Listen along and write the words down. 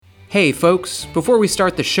Hey folks, before we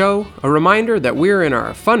start the show, a reminder that we're in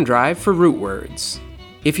our fund drive for root words.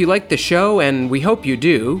 If you like the show, and we hope you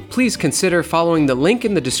do, please consider following the link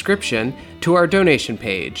in the description to our donation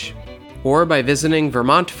page, or by visiting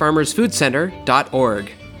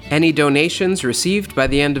vermontfarmersfoodcenter.org. Any donations received by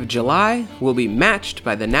the end of July will be matched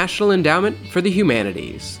by the National Endowment for the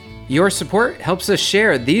Humanities. Your support helps us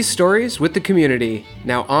share these stories with the community.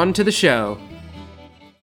 Now on to the show.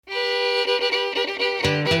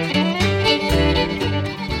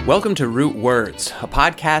 Welcome to Root Words, a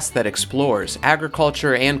podcast that explores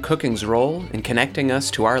agriculture and cooking's role in connecting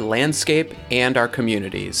us to our landscape and our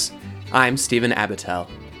communities. I'm Stephen Abatel.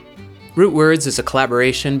 Root Words is a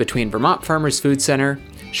collaboration between Vermont Farmers Food Center,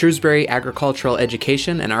 Shrewsbury Agricultural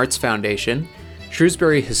Education and Arts Foundation,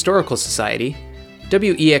 Shrewsbury Historical Society,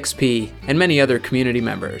 WEXP, and many other community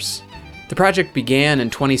members. The project began in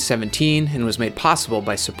 2017 and was made possible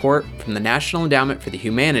by support from the National Endowment for the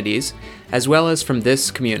Humanities, as well as from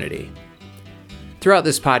this community. Throughout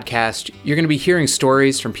this podcast, you're going to be hearing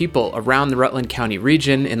stories from people around the Rutland County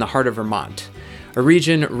region in the heart of Vermont, a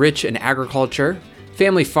region rich in agriculture,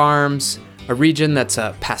 family farms, a region that's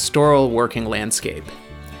a pastoral working landscape.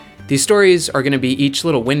 These stories are going to be each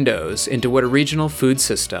little windows into what a regional food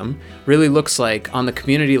system really looks like on the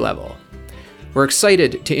community level. We're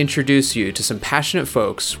excited to introduce you to some passionate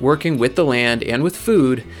folks working with the land and with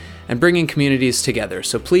food and bringing communities together.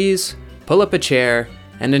 So please pull up a chair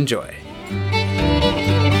and enjoy.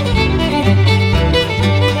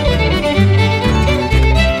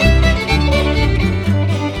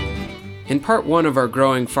 In part one of our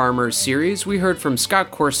Growing Farmers series, we heard from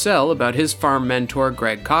Scott Corsell about his farm mentor,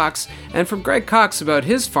 Greg Cox, and from Greg Cox about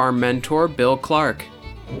his farm mentor, Bill Clark.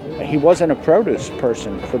 He wasn't a produce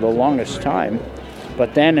person for the longest time,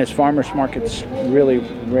 but then as farmers markets really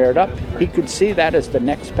reared up, he could see that as the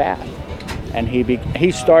next path. And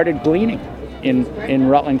he started gleaning in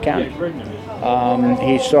Rutland County.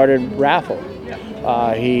 He started raffle.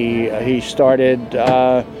 He started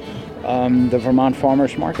the Vermont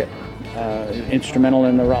Farmers Market, instrumental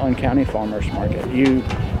in the Rutland County Farmers Market. You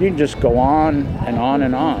can just go on and on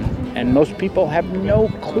and on, and most people have no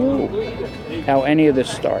clue how any of this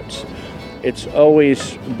starts. It's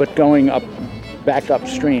always, but going back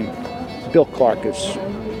upstream, Bill Clark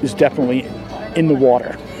is definitely in the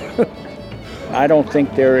water. I don't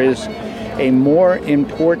think there is a more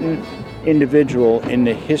important individual in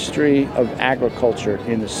the history of agriculture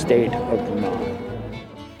in the state of Vermont.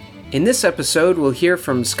 In this episode, we'll hear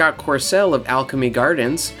from Scott Corsell of Alchemy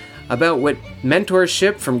Gardens about what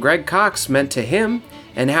mentorship from Greg Cox meant to him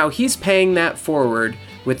and how he's paying that forward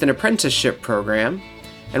with an apprenticeship program,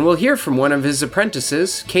 and we'll hear from one of his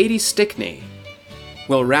apprentices, Katie Stickney.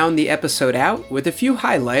 We'll round the episode out with a few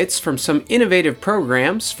highlights from some innovative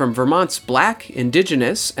programs from Vermont's Black,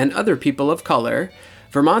 Indigenous, and other people of color,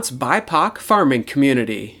 Vermont's BIPOC farming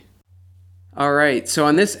community. All right, so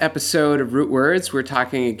on this episode of Root Words, we're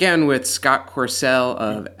talking again with Scott Corsell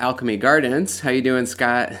of Alchemy Gardens. How you doing,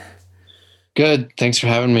 Scott? Good, thanks for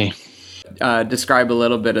having me. Describe a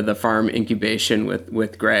little bit of the farm incubation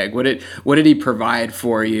with Greg. What did he provide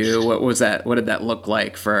for you? What was that? What did that look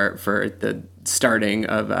like for the starting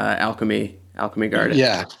of Alchemy Garden?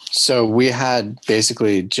 Yeah, so we had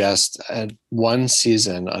basically just one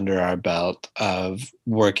season under our belt of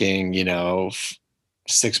working,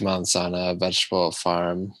 6 months on a vegetable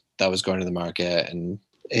farm that was going to the market, and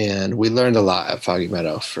we learned a lot at Foggy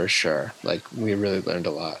Meadow for sure. Like, we really learned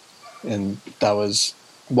a lot, and that was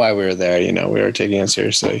why we were there. We were taking it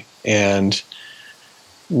seriously. And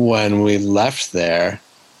when we left there,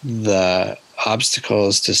 the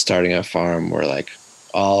obstacles to starting a farm were like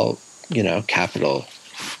all, capital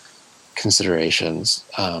considerations.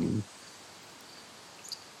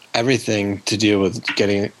 Everything to do with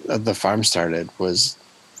getting the farm started was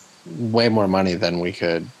way more money than we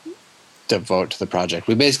could devote to the project.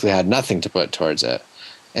 We basically had nothing to put towards it.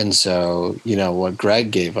 And so, what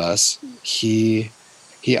Greg gave us, he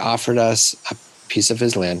offered us a piece of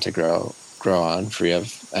his land to grow on free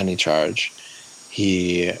of any charge.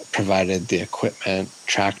 He provided the equipment,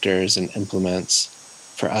 tractors, and implements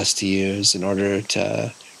for us to use in order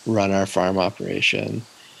to run our farm operation.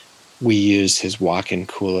 We used his walk-in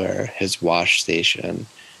cooler, his wash station.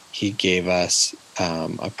 He gave us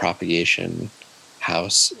a propagation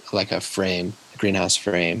house, like a greenhouse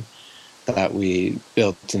frame that we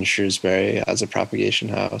built in Shrewsbury as a propagation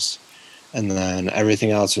house. And then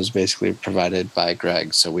everything else was basically provided by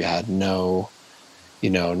Greg. So we had no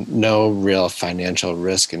real financial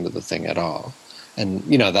risk into the thing at all. And,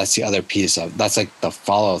 that's the other piece of, that's like the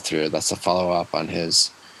follow through. That's the follow up on his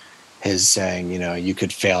his saying, you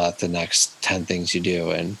could fail at the next 10 things you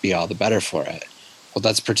do and be all the better for it. Well,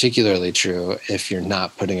 that's particularly true if you're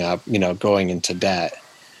not putting up, going into debt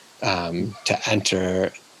to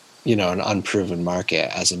enter, an unproven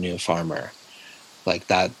market as a new farmer. Like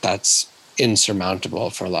that's insurmountable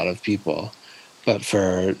for a lot of people. But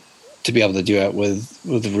to be able to do it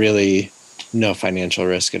with really no financial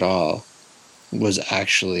risk at all was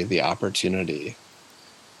actually the opportunity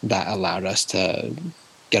that allowed us to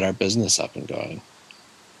get our business up and going.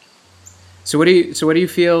 So what do you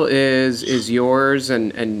feel is yours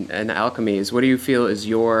and Alchemy's? What do you feel is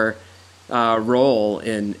your role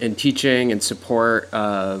in teaching and support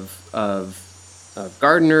of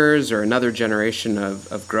gardeners or another generation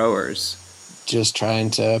of growers? Just trying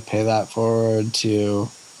to pay that forward to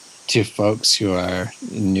folks who are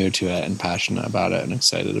new to it and passionate about it and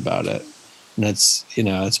excited about it. And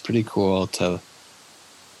it's pretty cool to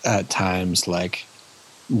at times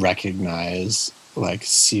recognize,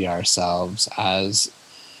 see ourselves as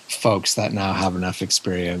folks that now have enough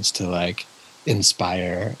experience to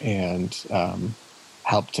inspire and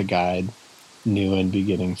help to guide new and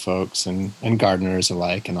beginning folks and gardeners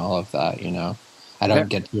alike and all of that. I don't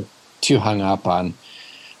get too hung up on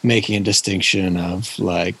making a distinction of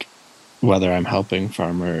whether I'm helping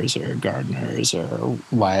farmers or gardeners or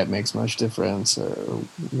why it makes much difference or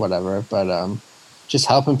whatever, but just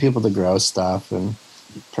helping people to grow stuff and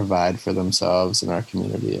provide for themselves and our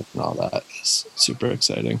community and all that is super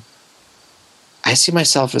exciting. I see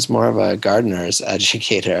myself as more of a gardener's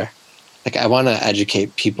educator. I want to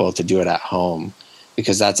educate people to do it at home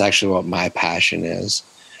because that's actually what my passion is.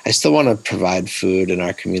 I still want to provide food in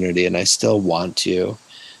our community and I still want to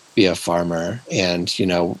be a farmer. And,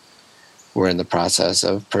 we're in the process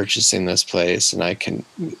of purchasing this place and I can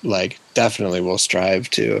definitely will strive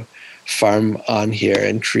to farm on here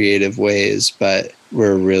in creative ways, but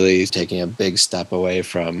we're really taking a big step away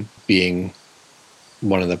from being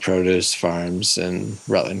one of the produce farms in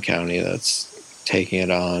Rutland County that's taking it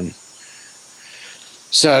on.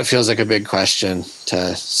 So it feels like a big question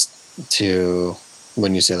to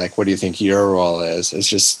when you say what do you think your role is? It's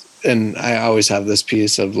just, and I always have this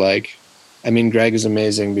piece of Greg is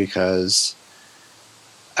amazing because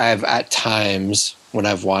I've at times when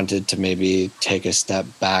I've wanted to maybe take a step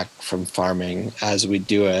back from farming as we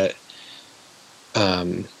do it,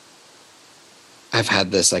 I've had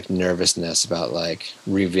this nervousness about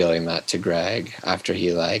revealing that to Greg after he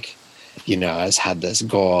has had this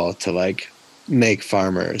goal to make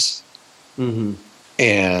farmers. Mm-hmm.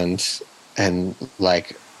 And am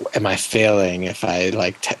I failing if I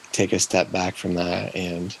take a step back from that?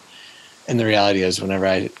 And the reality is whenever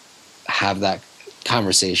I have that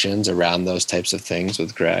conversations around those types of things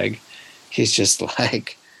with Greg, he's just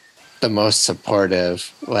the most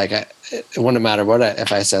supportive. It wouldn't matter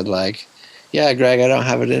if I said yeah, Greg, I don't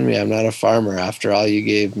have it in me. I'm not a farmer after all you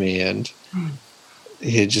gave me. And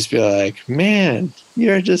he'd just be man,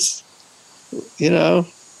 you're just,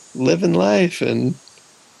 living life and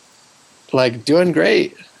doing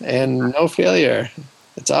great and no failure.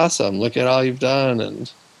 It's awesome. Look at all you've done and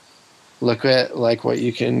look at what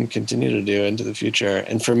you can continue to do into the future.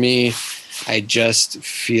 And for me, I just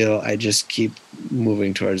keep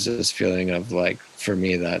moving towards this feeling of for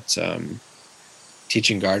me, that's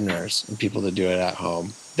teaching gardeners and people to do it at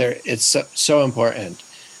home. It's so important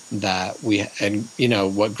that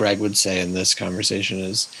what Greg would say in this conversation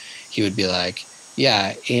is he would be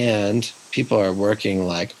yeah, and people are working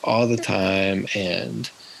all the time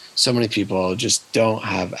and so many people just don't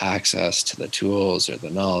have access to the tools or the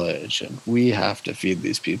knowledge and we have to feed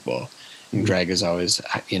these people. And Greg has always,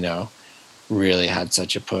 really had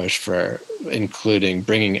such a push for including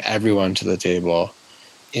bringing everyone to the table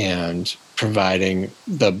and providing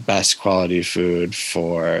the best quality food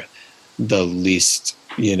for the least,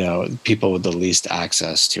 people with the least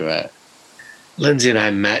access to it. Lindsay and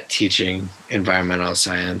I met teaching environmental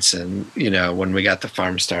science, and when we got the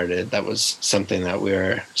farm started, that was something that we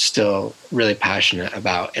were still really passionate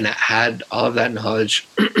about, and it had all of that knowledge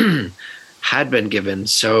had been given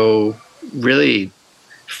so really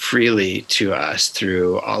freely to us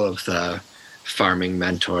through all of the farming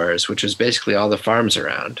mentors, which was basically all the farms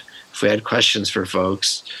around. If we had questions for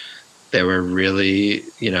folks, they were really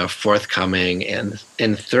forthcoming and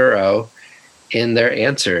thorough in their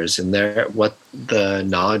answers and the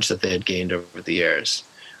knowledge that they had gained over the years,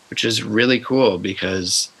 which is really cool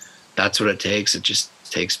because that's what it takes. It just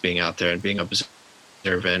takes being out there and being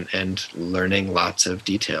observant and learning lots of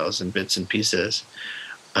details and bits and pieces.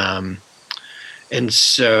 And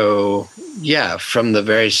so, yeah, from the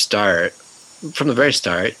very start,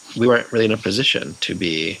 we weren't really in a position to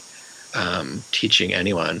be teaching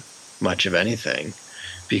anyone. much of anything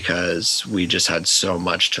because we just had so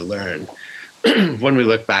much to learn. When we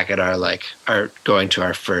look back at our going to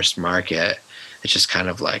our first market, it's just kind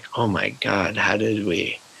of like, oh my God, how did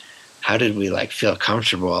we like feel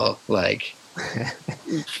comfortable, like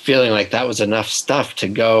feeling like that was enough stuff to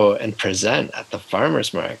go and present at the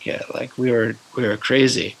farmer's market? Like we were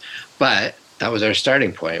crazy, but that was our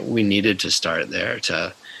starting point. We needed to start there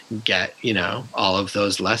to get, all of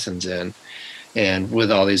those lessons in, and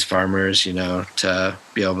with all these farmers, to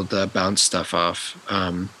be able to bounce stuff off.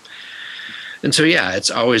 And so, yeah,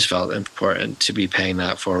 it's always felt important to be paying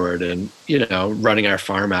that forward, and, running our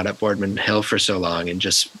farm out at Boardman Hill for so long and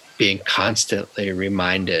just being constantly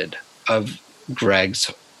reminded of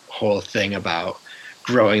Greg's whole thing about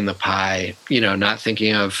growing the pie, not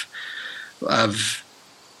thinking of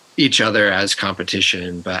each other as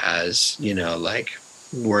competition, but as, like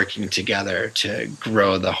working together to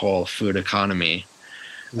grow the whole food economy.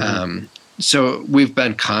 Mm-hmm. So we've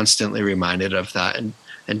been constantly reminded of that, and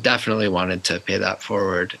definitely wanted to pay that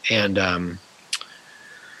forward. And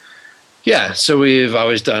so we've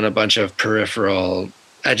always done a bunch of peripheral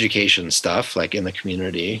education stuff, like in the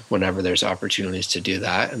community, whenever there's opportunities to do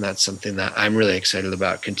that. And that's something that I'm really excited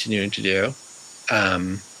about continuing to do.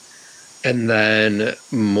 And then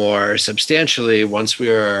more substantially, once we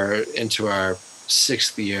were into our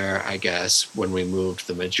 6th year, I guess, when we moved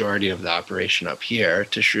the majority of the operation up here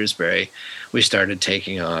to Shrewsbury, we started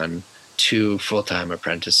taking on 2 full-time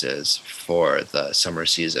apprentices for the summer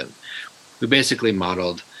season. We basically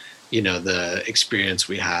modeled, the experience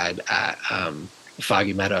we had at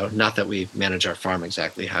Foggy Meadow. Not that we manage our farm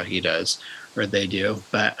exactly how he does or they do,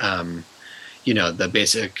 but, the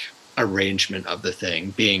basic arrangement of the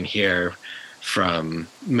thing, being here from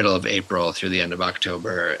middle of April through the end of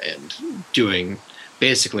October and doing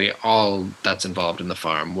basically all that's involved in the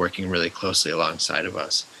farm, working really closely alongside of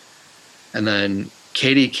us. And then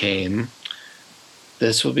Katie came.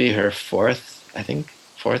 This will be her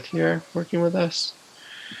 4th year working with us.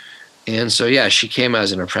 And so, she came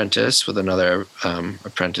as an apprentice with another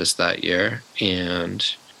apprentice that year,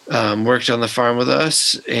 and worked on the farm with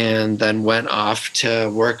us, and then went off to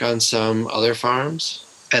work on some other farms,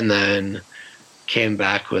 and then came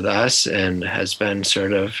back with us, and has been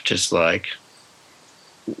sort of just like,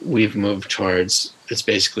 we've moved towards, it's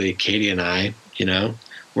basically Katie and I,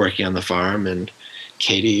 working on the farm, and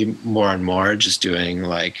Katie more and more just doing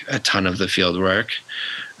like a ton of the field work.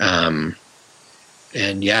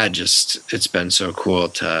 And it's been so cool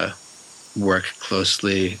to work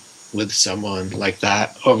closely with someone like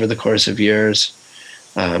that over the course of years.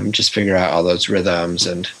 Just figure out all those rhythms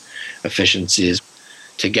and efficiencies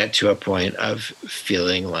to get to a point of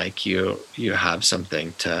feeling like you have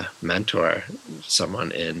something to mentor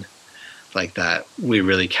someone in, like that. We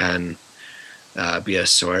really can be a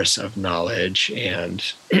source of knowledge, and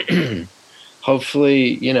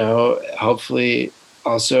hopefully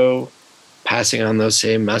also passing on those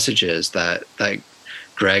same messages that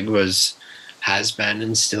Greg has been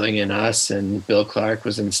instilling in us, and Bill Clark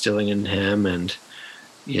was instilling in him, and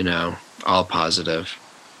all positive.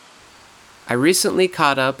 I recently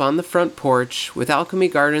caught up on the front porch with Alchemy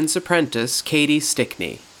Gardens apprentice Katie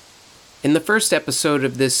Stickney. In the first episode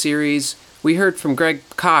of this series, we heard from Greg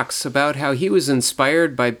Cox about how he was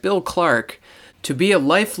inspired by Bill Clark to be a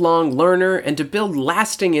lifelong learner and to build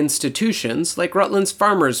lasting institutions like Rutland's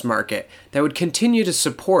Farmers Market that would continue to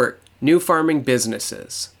support new farming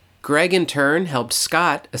businesses. Greg, in turn, helped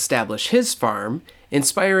Scott establish his farm,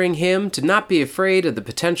 inspiring him to not be afraid of the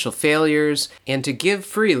potential failures and to give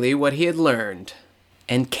freely what he had learned.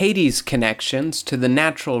 And Katie's connections to the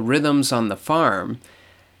natural rhythms on the farm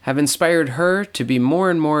have inspired her to be more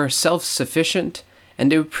and more self-sufficient and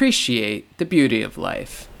to appreciate the beauty of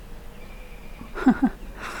life.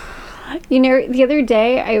 The other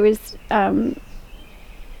day I was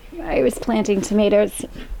planting tomatoes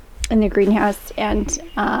in the greenhouse, and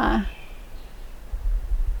I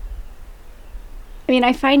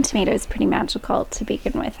find tomatoes pretty magical to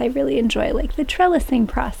begin with. I really enjoy like the trellising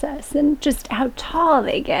process and just how tall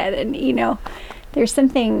they get, and there's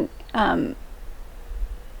something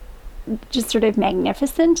just sort of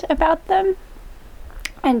magnificent about them.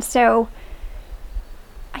 And so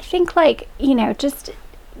I think just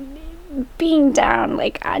being down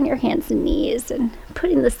like on your hands and knees and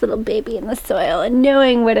putting this little baby in the soil and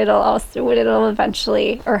knowing what it'll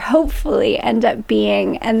eventually or hopefully end up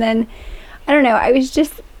being. And then I don't know,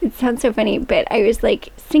 it sounds so funny, but I was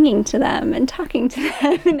like singing to them and talking to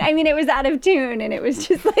them, and it was out of tune and it was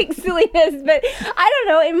just like silliness, but I don't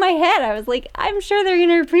know, in my head I was like, I'm sure they're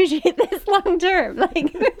gonna appreciate this long term,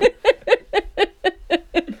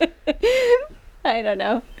 I don't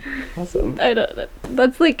know. Awesome.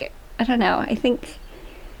 That's like, I don't know. I think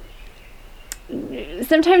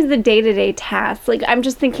sometimes the day-to-day tasks, like I'm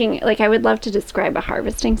just thinking, like I would love to describe a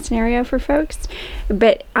harvesting scenario for folks,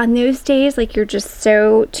 but on those days, like you're just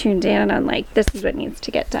so tuned in on like, this is what needs to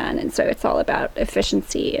get done. And so it's all about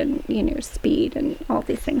efficiency and, speed and all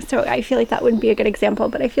these things. So I feel like that wouldn't be a good example,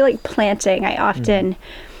 but I feel like planting, I often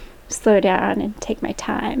slow down and take my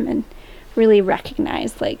time and really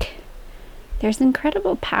recognize like there's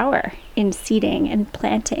incredible power in seeding and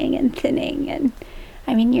planting and thinning. And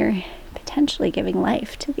I mean, you're potentially giving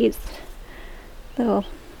life to these little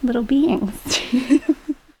beings.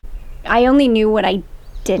 I only knew what I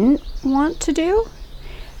didn't want to do.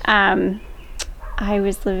 I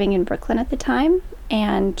was living in Brooklyn at the time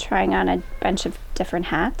and trying on a bunch of different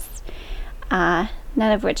hats, none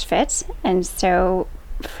of which fit. And so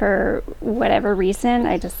for whatever reason,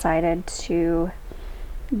 I decided to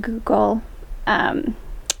Google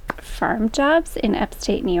farm jobs in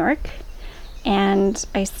upstate New York. And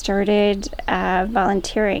I started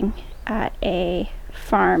volunteering at a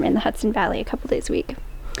farm in the Hudson Valley a couple days a week.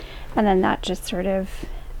 And then that just sort of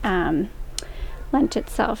lent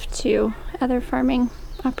itself to other farming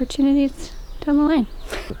opportunities down the line.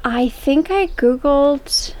 I think I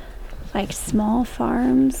Googled like small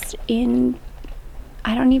farms in,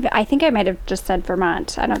 I think I might have just said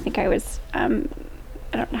Vermont. I don't think I was, I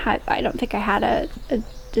don't think I had a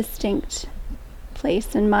distinct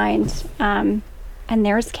place in mind, and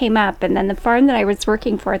theirs came up. And then the farm that I was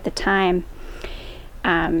working for at the time,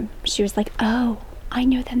 she was like, "Oh, I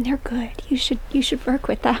know them. They're good. You should work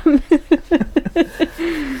with them."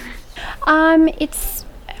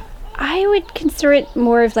 I would consider it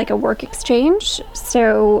more of like a work exchange.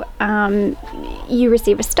 So you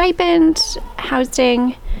receive a stipend,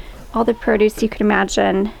 housing, all the produce you could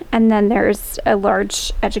imagine, and then there's a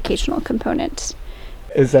large educational component.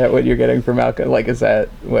 Is that what you're getting from Alco? Like, is that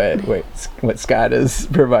what Scott is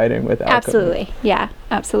providing with Alco? Absolutely. Yeah,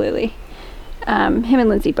 absolutely. Him and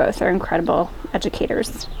Lindsay both are incredible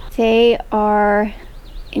educators. They are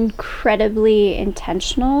incredibly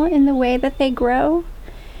intentional in the way that they grow.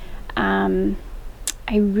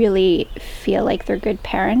 I really feel like they're good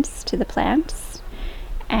parents to the plants,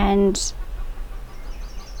 and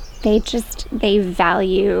they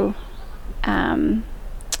value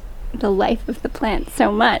the life of the plant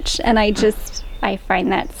so much, and I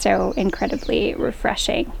find that so incredibly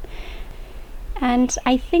refreshing. And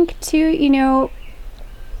I think too,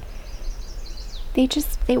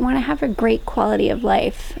 they want to have a great quality of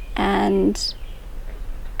life. And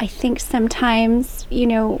I think sometimes,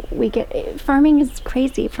 farming is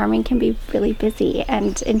crazy. Farming can be really busy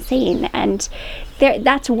and insane, and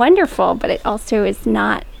that's wonderful, but it also is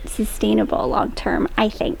not sustainable long term, I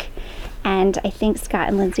think. And I think Scott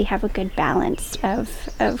and Lindsay have a good balance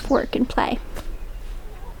of work and play.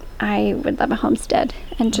 I would love a homestead,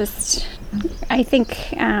 and I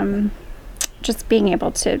think just being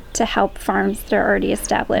able to help farms that are already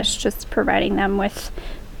established, just providing them with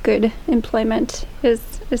good employment is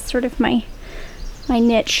sort of my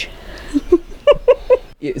niche.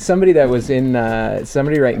 Somebody that was in,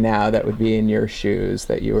 somebody right now that would be in your shoes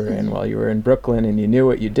that you were in while you were in Brooklyn, and you knew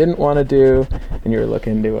what you didn't want to do, and you were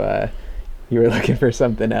looking for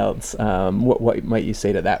something else. What might you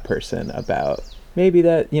say to that person about maybe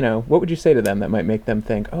that, what would you say to them that might make them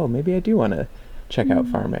think, oh, maybe I do want to check out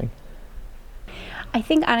farming? I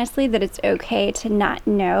think honestly that it's okay to not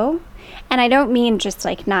know. And I don't mean just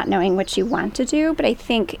like not knowing what you want to do, but I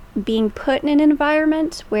think being put in an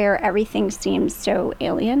environment where everything seems so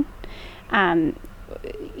alien,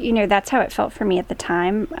 that's how it felt for me at the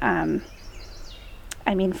time.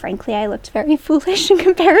 Frankly, I looked very foolish in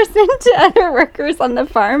comparison to other workers on the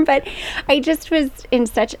farm, but I just was in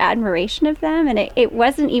such admiration of them. And it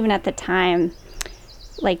wasn't even at the time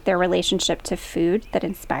like their relationship to food that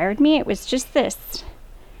inspired me. It was just this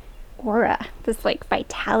aura, this like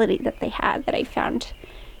vitality that they had that I found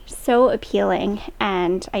so appealing,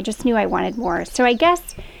 and I just knew I wanted more. So I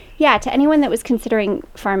guess, yeah, to anyone that was considering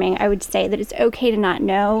farming, I would say that it's okay to not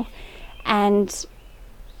know. And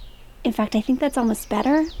in fact, I think that's almost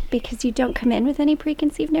better, because you don't come in with any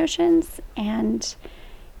preconceived notions, and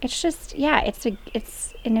it's just,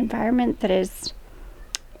 it's an environment that is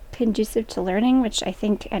conducive to learning, which I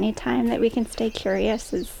think any time that we can stay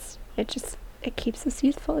curious it keeps us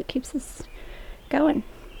youthful, it keeps us going.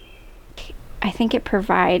 I think it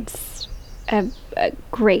provides a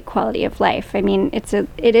great quality of life. I mean,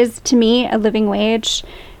 it is to me a living wage,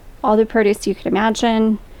 all the produce you could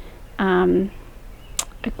imagine, a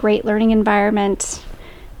great learning environment,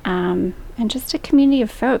 and just a community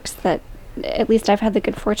of folks that at least I've had the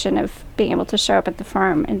good fortune of being able to show up at the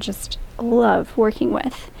farm and just love working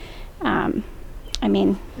with. I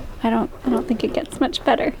mean, I don't think it gets much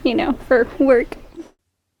better, for work.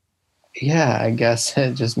 Yeah, I guess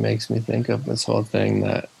it just makes me think of this whole thing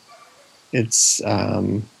that it's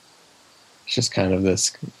just kind of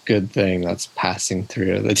this good thing that's passing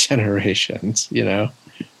through the generations,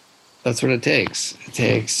 That's what it takes. It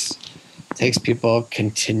takes people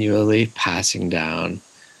continually passing down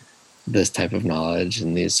this type of knowledge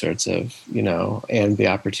and these sorts of, and the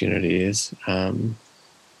opportunities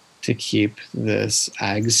to keep this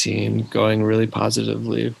ag scene going really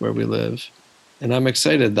positively where we live. And I'm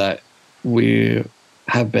excited that we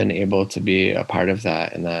have been able to be a part of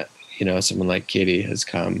that, and that, someone like Katie has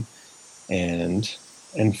come and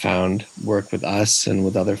found work with us and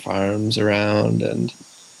with other farms around, and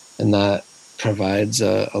that provides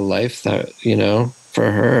a life that,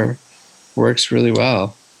 for her works really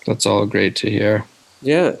well. That's all great to hear.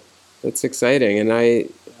 Yeah, that's exciting. And I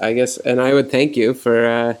guess, and I would thank you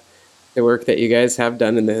for the work that you guys have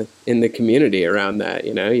done in the community around that.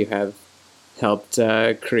 You have helped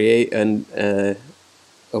create a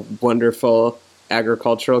wonderful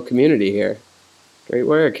agricultural community here. Great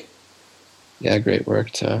work. Yeah, great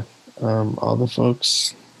work to all the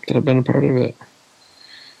folks that have been a part of it.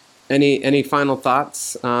 Any final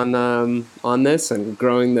thoughts on this and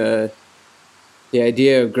growing the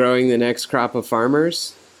idea of growing the next crop of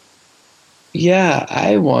farmers? Yeah,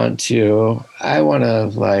 I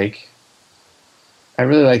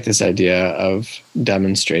really like this idea of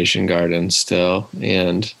demonstration gardens still,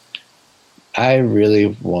 and I really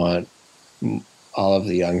want all of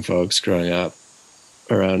the young folks growing up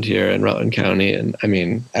around here in Rutland County, and I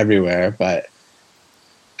mean everywhere, but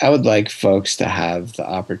I would like folks to have the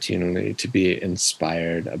opportunity to be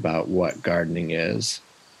inspired about what gardening is.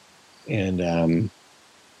 And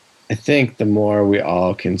I think the more we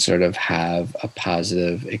all can sort of have a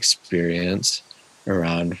positive experience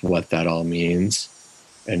around what that all means,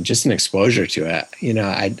 and just an exposure to it.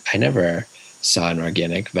 I never saw an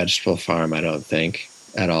organic vegetable farm, I don't think,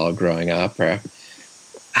 at all growing up, or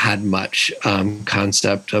had much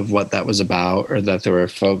concept of what that was about, or that there were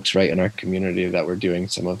folks right in our community that were doing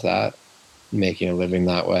some of that, making a living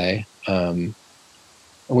that way. And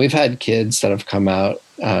we've had kids that have come out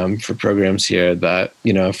for programs here that,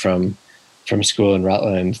 from school in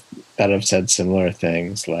Rutland, that have said similar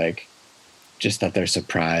things, like just that they're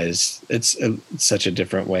surprised. It's such a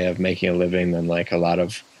different way of making a living than like a lot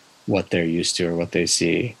of what they're used to or what they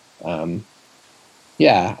see. I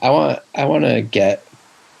want to get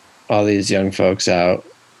all these young folks out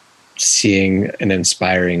seeing an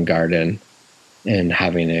inspiring garden and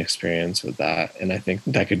having an experience with that. And I think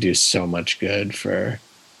that could do so much good for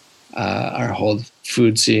our whole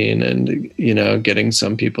food scene and, getting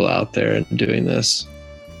some people out there and doing this.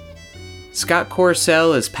 Scott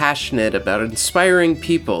Corsell is passionate about inspiring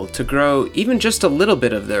people to grow even just a little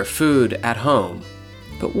bit of their food at home.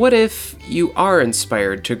 But what if you are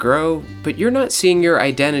inspired to grow, but you're not seeing your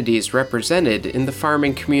identities represented in the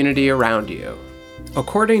farming community around you?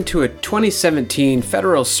 According to a 2017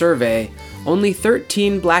 federal survey, only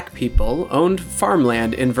 13 Black people owned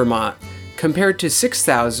farmland in Vermont, compared to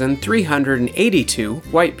 6,382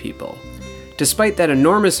 white people. Despite that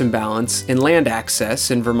enormous imbalance in land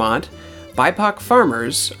access in Vermont, BIPOC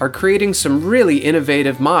farmers are creating some really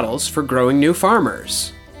innovative models for growing new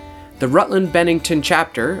farmers. The Rutland Bennington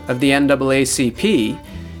chapter of the NAACP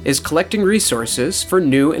is collecting resources for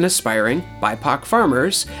new and aspiring BIPOC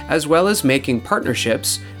farmers, as well as making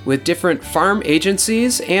partnerships with different farm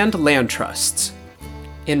agencies and land trusts.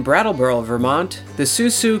 In Brattleboro, Vermont, the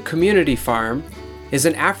Susu Community Farm is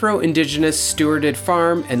an Afro-Indigenous stewarded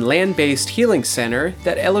farm and land-based healing center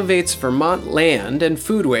that elevates Vermont land and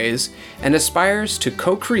foodways and aspires to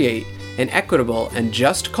co-create an equitable and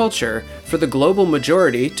just culture for the global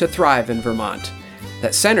majority to thrive in Vermont,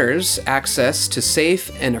 that centers access to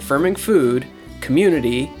safe and affirming food,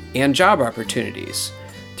 community, and job opportunities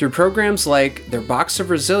through programs like their Box of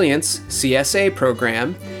Resilience CSA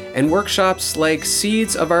program and workshops like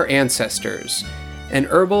Seeds of Our Ancestors, an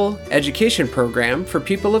herbal education program for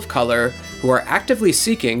people of color who are actively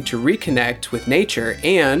seeking to reconnect with nature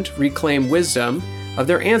and reclaim wisdom of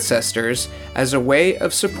their ancestors as a way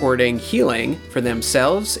of supporting healing for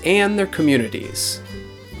themselves and their communities.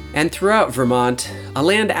 And throughout Vermont, a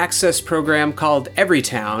land access program called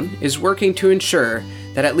Everytown is working to ensure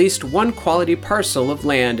that at least one quality parcel of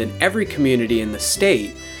land in every community in the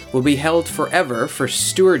state will be held forever for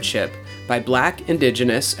stewardship by Black,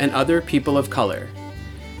 Indigenous, and other people of color.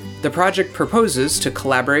 The project proposes to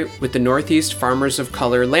collaborate with the Northeast Farmers of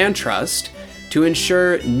Color Land Trust to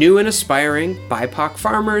ensure new and aspiring BIPOC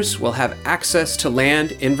farmers will have access to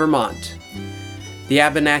land in Vermont. The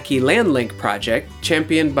Abenaki Land Link project,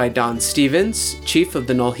 championed by Don Stevens, chief of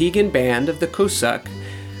the Nulhegan Band of the Cossack,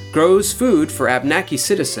 grows food for Abenaki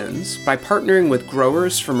citizens by partnering with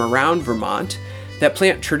growers from around Vermont that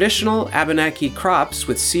plant traditional Abenaki crops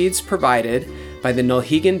with seeds provided by the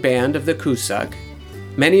Nulhegan Band of the Cossack.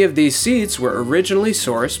 Many of these seeds were originally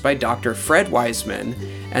sourced by Dr. Fred Wiseman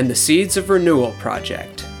and the Seeds of Renewal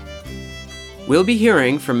project. We'll be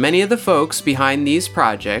hearing from many of the folks behind these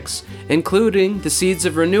projects, including the Seeds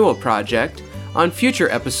of Renewal project, on future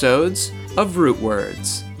episodes of Root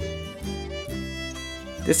Words.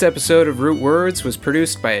 This episode of Root Words was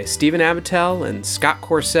produced by Stephen Abitel and Scott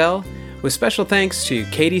Corsell, with special thanks to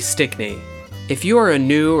Katie Stickney. If you are a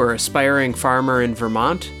new or aspiring farmer in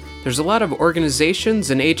Vermont, there's a lot of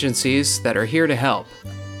organizations and agencies that are here to help.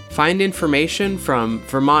 Find information from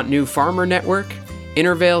Vermont New Farmer Network,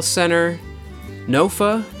 Intervale Center,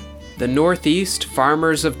 NOFA, the Northeast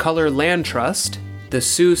Farmers of Color Land Trust, the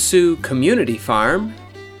Sioux Community Farm,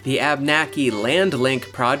 the Abenaki Land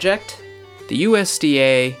Link Project, the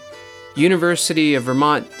USDA, University of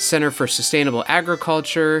Vermont Center for Sustainable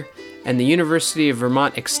Agriculture, and the University of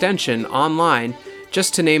Vermont Extension Online,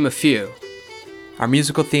 just to name a few. Our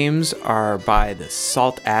musical themes are by the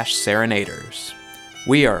Salt Ash Serenaders.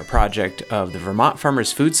 We are a project of the Vermont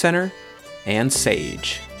Farmers Food Center and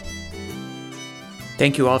SAGE.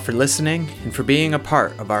 Thank you all for listening and for being a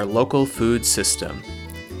part of our local food system.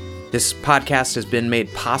 This podcast has been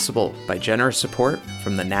made possible by generous support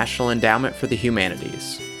from the National Endowment for the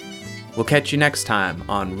Humanities. We'll catch you next time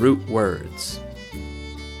on Root Words.